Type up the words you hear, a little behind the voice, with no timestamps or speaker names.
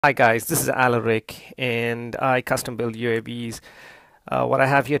Hi guys, this is Alaric and I custom build UAVs. What I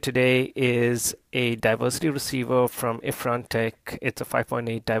have here today is a diversity receiver from Iftron Tech. It's a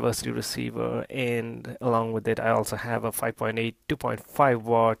 5.8 diversity receiver, and along with it I also have a 5.8 2.5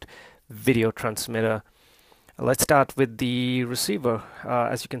 watt video transmitter. Let's start with the receiver.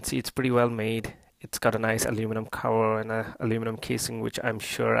 As you can see, it's pretty well made. It's got a nice aluminum cover and an aluminum casing, which I'm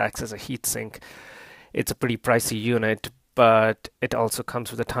sure acts as a heatsink. It's a pretty pricey unit, but it also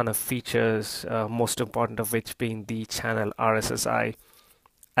comes with a ton of features, most important of which being the channel RSSI.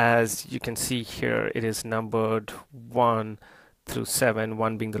 As you can see here, it is numbered 1 through 7,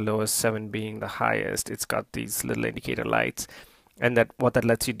 1 being the lowest, 7 being the highest. It's got these little indicator lights, and what that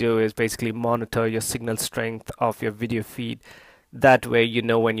lets you do is basically monitor your signal strength of your video feed. That way you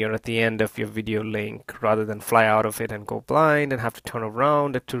know when you're at the end of your video link, rather than fly out of it and go blind and have to turn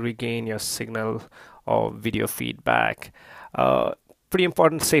around to regain your signal or video feedback. Pretty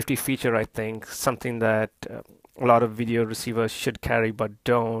important safety feature, I think, something that a lot of video receivers should carry but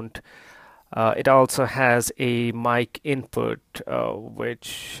don't. It also has a mic input,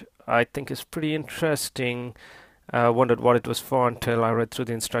 which I think is pretty interesting. Wondered what it was for until I read through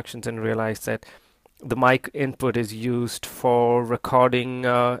the instructions and realized that the mic input is used for recording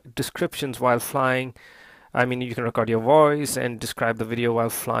descriptions while flying. I mean, you can record your voice and describe the video while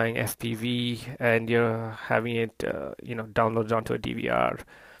flying FPV, and you're having it, downloaded onto a DVR.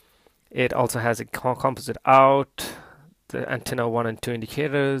 It also has a composite out, the antenna 1 and 2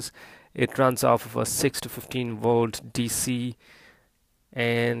 indicators. It runs off of a 6 to 15 volt DC.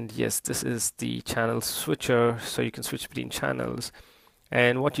 And yes, this is the channel switcher, so you can switch between channels.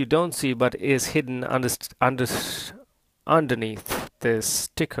 And what you don't see but is hidden underneath this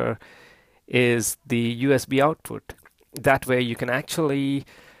sticker is the USB output. That way you can actually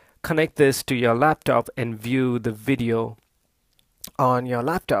connect this to your laptop and view the video on your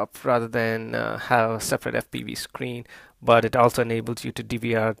laptop rather than have a separate FPV screen. But it also enables you to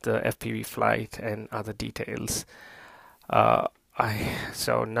DVR the FPV flight and other details.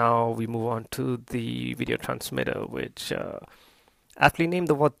 So now we move on to the video transmitter, which aptly named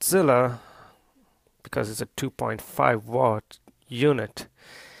the Wattzilla because it's a 2.5 watt unit,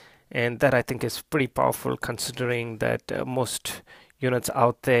 and that I think is pretty powerful, considering that most units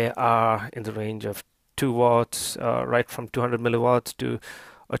out there are in the range of 2 watts, right from 200 milliwatts to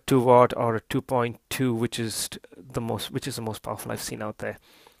a 2 watt or a 2.2, which is the most powerful I've seen out there.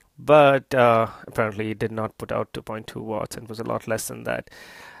 But apparently it did not put out 2.2 watts and was a lot less than that.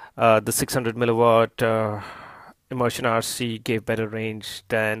 The 600 milliwatt Immersion RC gave better range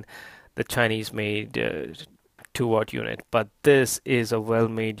than the Chinese made 2 watt unit, but this is a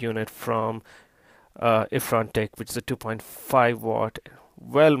well-made unit from Iftron Tech, which is a 2.5 watt,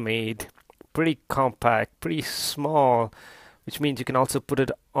 well made, pretty compact, pretty small, which means you can also put it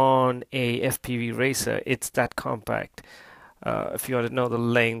on a FPV racer. It's that compact. If you want to know the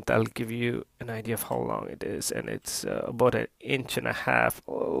length, I'll give you an idea of how long it is, and it's about 1.5 inches,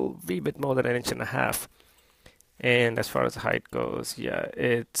 a wee bit more than 1.5 inches. And as far as the height goes, yeah,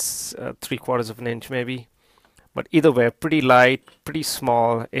 it's 3/4 of an inch maybe. But either way, pretty light, pretty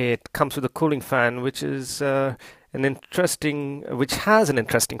small. It comes with a cooling fan, which is which has an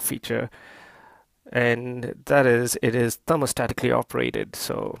interesting feature, and that is it is thermostatically operated.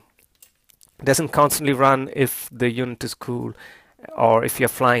 So it doesn't constantly run if the unit is cool, or if you're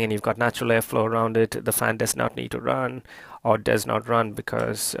flying and you've got natural airflow around it, the fan does not need to run, or does not run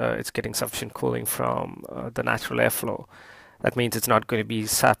because it's getting sufficient cooling from the natural airflow. That means it's not going to be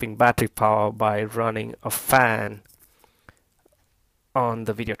sapping battery power by running a fan on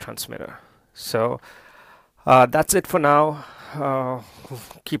the video transmitter. So that's it for now.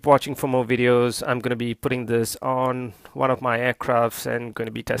 Keep watching for more videos. I'm going to be putting this on one of my aircrafts and going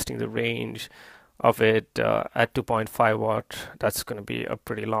to be testing the range of it at 2.5 watt. That's going to be a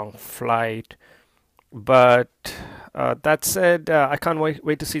pretty long flight. But that said, I can't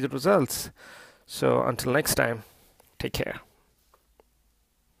wait to see the results. So until next time, take care.